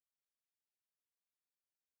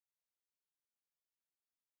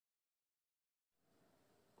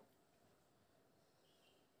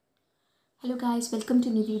Hello guys, welcome to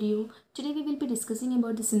new video. Today we will be discussing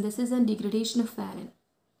about the synthesis and degradation of valine.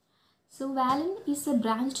 So valine is a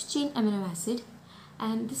branched chain amino acid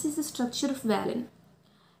and this is the structure of valine.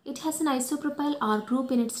 It has an isopropyl R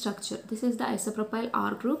group in its structure. This is the isopropyl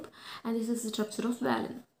R group and this is the structure of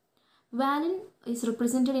valine. Valine is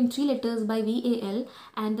represented in 3 letters by VAL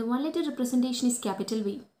and the 1 letter representation is capital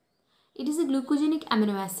V. It is a glucogenic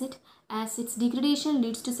amino acid as its degradation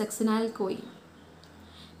leads to succinyl-CoA.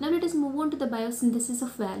 Now let us move on to the biosynthesis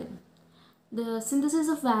of valine. The synthesis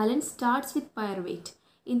of valine starts with pyruvate.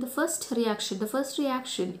 In the first reaction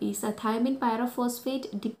is a thiamine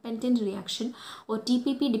pyrophosphate dependent reaction or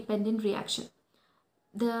TPP dependent reaction.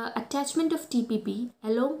 The attachment of TPP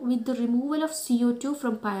along with the removal of CO2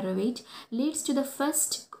 from pyruvate leads to the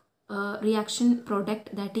first reaction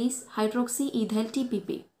product, that is hydroxyethyl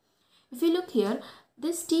TPP. If you look here,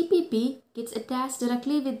 this TPP gets attached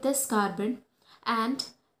directly with this carbon and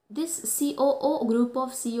this COO group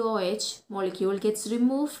of COOH molecule gets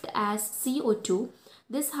removed as CO2.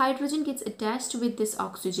 This hydrogen gets attached with this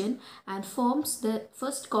oxygen and forms the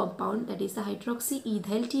first compound, that is the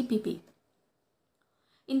hydroxyethyl TPP.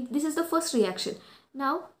 This is the first reaction.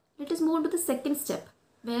 Now let us move on to the second step,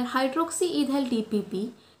 where hydroxyethyl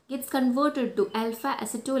TPP gets converted to alpha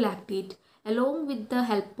acetolactate along with the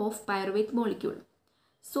help of pyruvate molecule.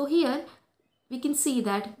 So here we can see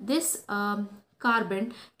that this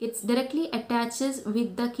carbon gets directly attaches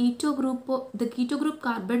with the keto group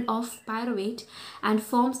carbon of pyruvate and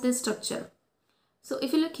forms this structure. So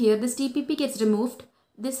if you look here, this TPP gets removed,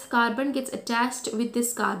 this carbon gets attached with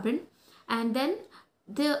this carbon, and then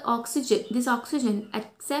this oxygen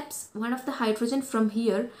accepts one of the hydrogen from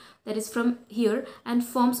here, that is from here, and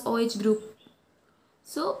forms OH group.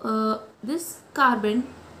 So this carbon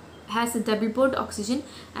has a double bond oxygen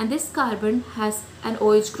and this carbon has an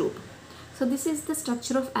OH group. So this is the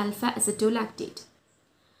structure of alpha acetolactate.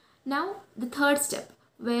 Now the third step,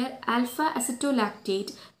 where alpha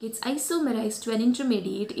acetolactate gets isomerized to an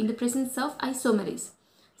intermediate in the presence of isomerase.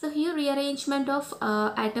 So here rearrangement of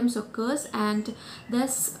atoms occurs and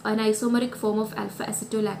thus an isomeric form of alpha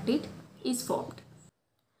acetolactate is formed.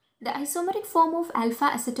 The isomeric form of alpha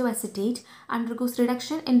acetoacetate undergoes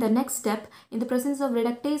reduction in the next step in the presence of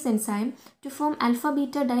reductase enzyme to form alpha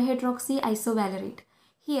beta dihydroxy isovalerate.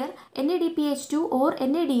 Here NADPH2 or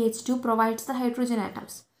NADH2 provides the hydrogen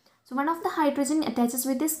atoms. So one of the hydrogen attaches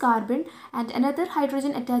with this carbon and another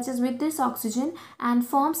hydrogen attaches with this oxygen and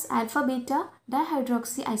forms alpha beta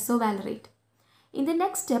dihydroxy isovalerate. In the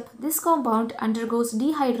next step, this compound undergoes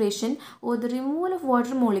dehydration or the removal of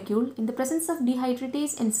water molecule in the presence of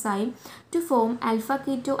dehydratase enzyme to form alpha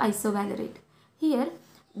keto isovalerate. Here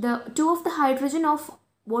the two of the hydrogen of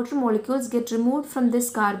water molecules get removed from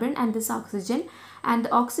this carbon and this oxygen, and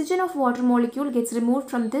the oxygen of water molecule gets removed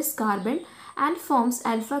from this carbon and forms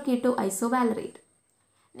alpha keto isovalerate.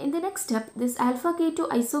 In the next step, this alpha keto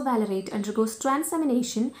isovalerate undergoes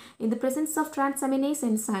transamination in the presence of transaminase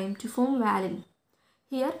enzyme to form valine.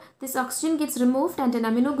 Here this oxygen gets removed and an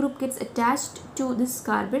amino group gets attached to this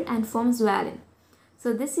carbon and forms valine.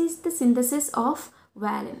 So this is the synthesis of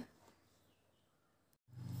valine.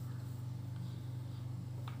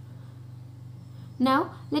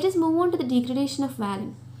 Now let us move on to the degradation of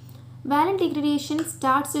valine. Valine degradation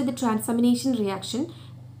starts with the transamination reaction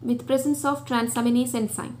with presence of transaminase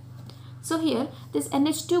enzyme. So here this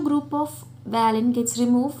NH2 group of valine gets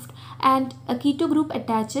removed and a keto group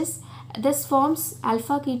attaches, thus forms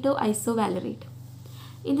alpha keto isovalerate.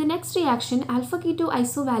 In the next reaction, alpha keto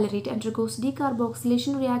isovalerate undergoes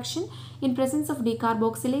decarboxylation reaction in presence of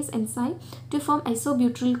decarboxylase enzyme to form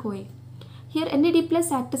isobutyryl-CoA. Here NAD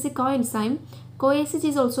plus acts as a coenzyme. CoACH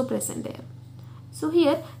is also present there. So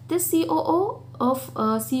here this COO of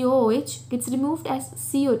COOH gets removed as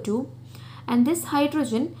CO2 and this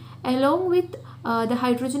hydrogen along with the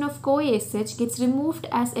hydrogen of CoASH gets removed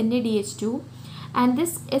as NADH2 and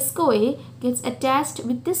this SCoA gets attached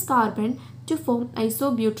with this carbon to form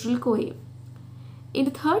isobutyryl-CoA. In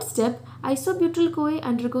the third step, isobutyryl-CoA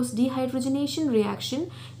undergoes dehydrogenation reaction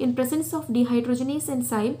in presence of dehydrogenase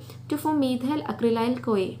enzyme to form methyl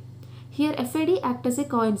acrylyl-CoA. Here FAD acts as a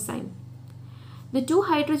coenzyme. The two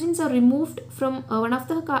hydrogens are removed from one of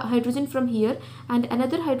the hydrogen from here and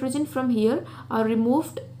another hydrogen from here are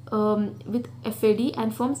removed with FAD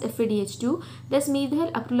and forms FADH2. Thus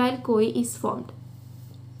methyl acrylyl-CoA is formed.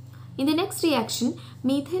 In the next reaction,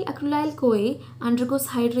 methyl acrylyl-CoA undergoes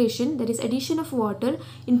hydration, that is addition of water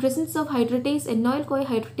in presence of hydratase ennoyl-CoA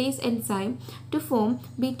hydratase enzyme to form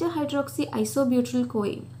beta hydroxy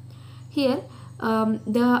isobutyryl-CoA. Here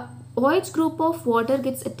the OH group of water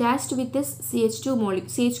gets attached with this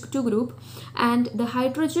CH2 group, and the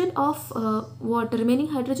hydrogen of remaining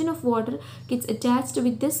hydrogen of water gets attached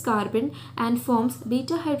with this carbon and forms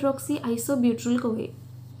beta hydroxy isobutyryl CoA.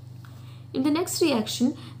 In the next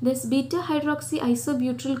reaction, this beta hydroxy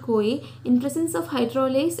isobutyryl CoA in presence of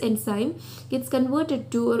hydrolase enzyme gets converted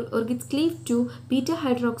to or gets cleaved to beta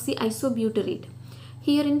hydroxy isobutyrate.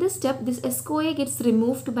 Here in this step, this S-CoA gets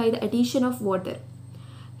removed by the addition of water.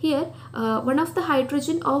 Here, one of the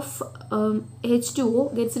hydrogen of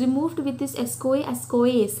H2O gets removed with this S-CoA as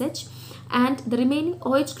CoA-SH, and the remaining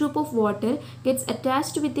OH group of water gets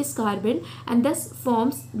attached with this carbon and thus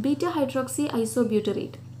forms beta hydroxy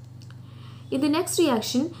isobutyrate. In the next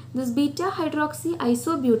reaction, this beta hydroxy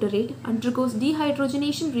isobutyrate undergoes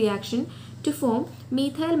dehydrogenation reaction to form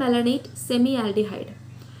methyl malonate semialdehyde.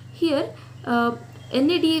 Here,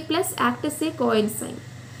 NADA plus act as a coenzyme.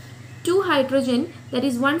 Two hydrogen, that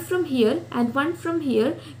is one from here and one from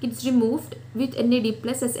here, gets removed with NAD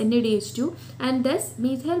plus as NADH2, and thus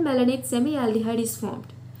methyl malonate semialdehyde is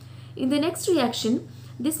formed. In the next reaction,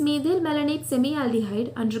 this methyl malonate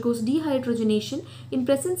semialdehyde undergoes dehydrogenation in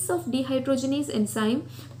presence of dehydrogenase enzyme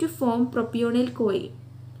to form propionyl CoA.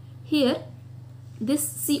 Here,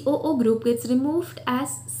 this COO group gets removed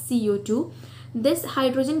as CO2. This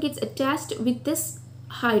hydrogen gets attached with this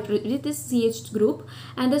CH group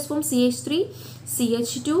and thus forms CH3,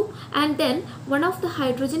 CH2, and then one of the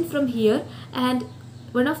hydrogen from here and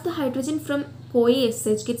one of the hydrogen from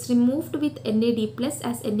CoA-SH gets removed with NAD plus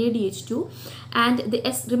as NADH2, and the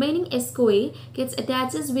remaining S-CoA gets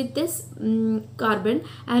attaches with this carbon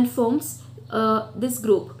and forms this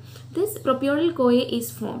group. This propionyl CoA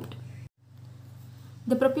is formed.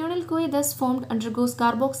 The propionyl CoA thus formed undergoes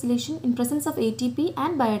carboxylation in presence of ATP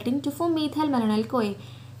and biotin to form methyl malonyl CoA.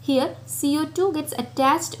 Here, CO2 gets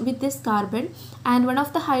attached with this carbon and one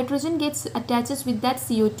of the hydrogen gets attaches with that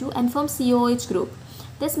CO2 and forms COH group.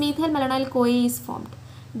 This methyl malonyl CoA is formed.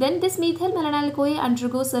 Then this methyl malonyl CoA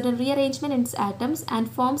undergoes certain rearrangement in its atoms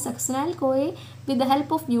and forms succinyl CoA with the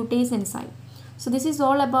help of mutase enzyme. So this is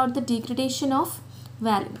all about the degradation of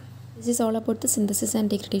valine. This is all about the synthesis and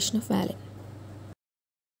degradation of valine.